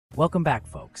Welcome back,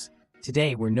 folks.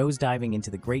 Today, we're nosediving into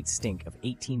the great stink of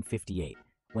 1858,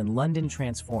 when London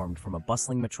transformed from a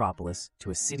bustling metropolis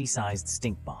to a city-sized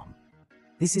stink bomb.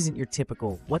 This isn't your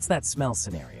typical, what's that smell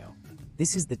scenario.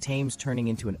 This is the Thames turning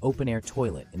into an open-air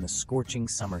toilet in the scorching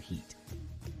summer heat.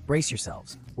 Brace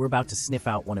yourselves, we're about to sniff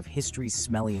out one of history's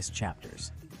smelliest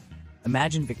chapters.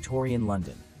 Imagine Victorian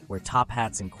London, where top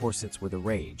hats and corsets were the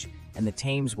rage, and the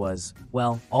Thames was,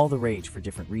 well, all the rage for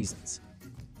different reasons.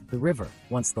 The river,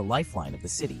 once the lifeline of the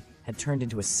city, had turned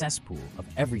into a cesspool of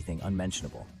everything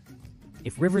unmentionable.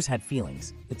 If rivers had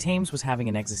feelings, the Thames was having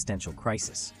an existential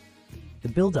crisis. The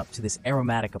build-up to this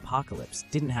aromatic apocalypse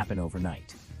didn't happen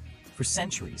overnight. For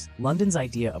centuries, London's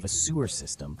idea of a sewer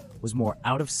system was more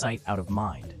out of sight, out of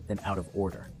mind than out of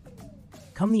order.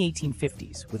 Come the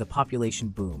 1850s, with a population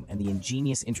boom and the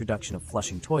ingenious introduction of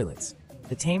flushing toilets,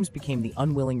 the Thames became the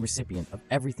unwilling recipient of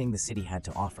everything the city had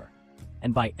to offer.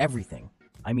 And by everything,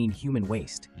 I mean human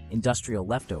waste, industrial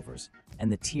leftovers,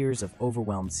 and the tears of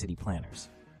overwhelmed city planners.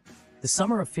 The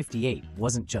summer of '58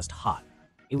 wasn't just hot.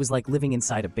 It was like living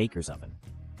inside a baker's oven.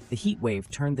 The heat wave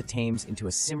turned the Thames into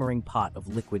a simmering pot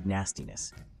of liquid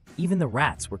nastiness. Even the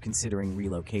rats were considering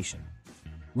relocation.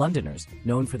 Londoners,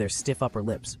 known for their stiff upper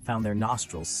lips, found their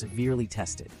nostrils severely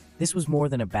tested. This was more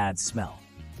than a bad smell.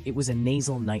 It was a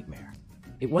nasal nightmare.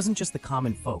 It wasn't just the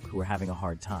common folk who were having a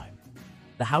hard time.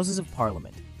 The Houses of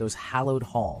Parliament, those hallowed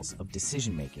halls of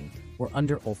decision-making, were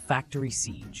under olfactory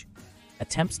siege.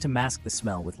 Attempts to mask the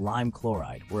smell with lime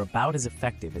chloride were about as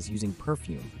effective as using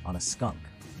perfume on a skunk.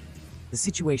 The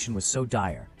situation was so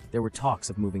dire, there were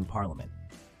talks of moving Parliament.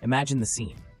 Imagine the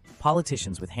scene.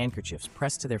 Politicians with handkerchiefs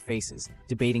pressed to their faces,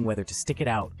 debating whether to stick it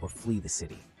out or flee the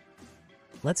city.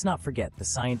 Let's not forget the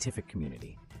scientific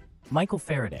community. Michael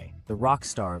Faraday, the rock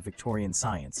star of Victorian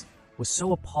science, was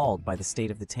so appalled by the state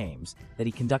of the Thames that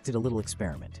he conducted a little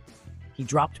experiment. He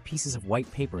dropped pieces of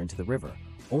white paper into the river,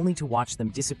 only to watch them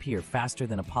disappear faster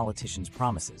than a politician's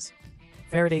promises.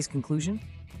 Faraday's conclusion?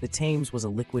 The Thames was a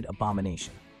liquid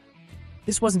abomination.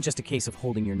 This wasn't just a case of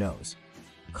holding your nose.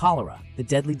 Cholera, the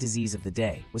deadly disease of the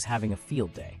day, was having a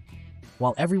field day.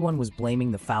 While everyone was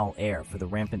blaming the foul air for the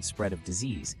rampant spread of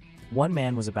disease, one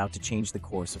man was about to change the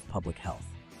course of public health.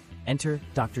 Enter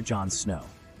Dr. John Snow.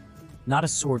 Not a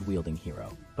sword-wielding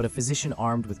hero, but a physician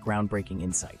armed with groundbreaking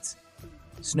insights.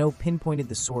 Snow pinpointed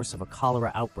the source of a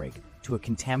cholera outbreak to a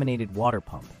contaminated water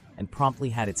pump and promptly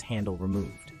had its handle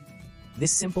removed.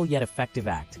 This simple yet effective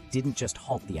act didn't just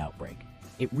halt the outbreak.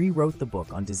 It rewrote the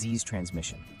book on disease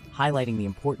transmission, highlighting the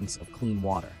importance of clean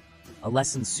water, a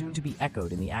lesson soon to be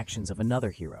echoed in the actions of another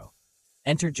hero.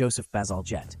 Enter Joseph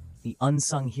Bazalgette, the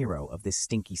unsung hero of this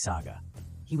stinky saga.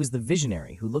 He was the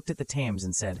visionary who looked at the Thames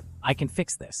and said, "I can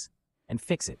fix this." And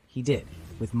fix it, he did,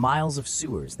 with miles of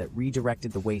sewers that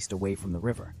redirected the waste away from the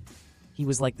river. He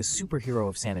was like the superhero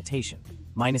of sanitation,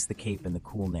 minus the cape and the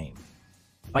cool name.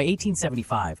 By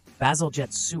 1875,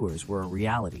 Bazalgette's sewers were a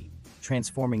reality,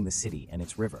 transforming the city and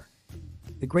its river.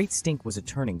 The Great Stink was a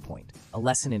turning point, a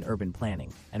lesson in urban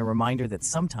planning, and a reminder that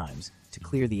sometimes, to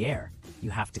clear the air, you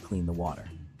have to clean the water.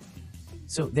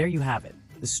 So there you have it,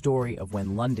 the story of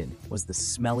when London was the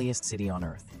smelliest city on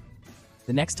earth.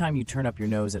 The next time you turn up your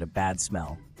nose at a bad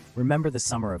smell, remember the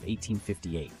summer of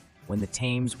 1858, when the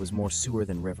Thames was more sewer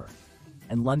than river,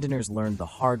 and Londoners learned the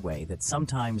hard way that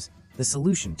sometimes the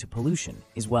solution to pollution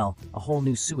is, well, a whole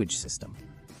new sewage system.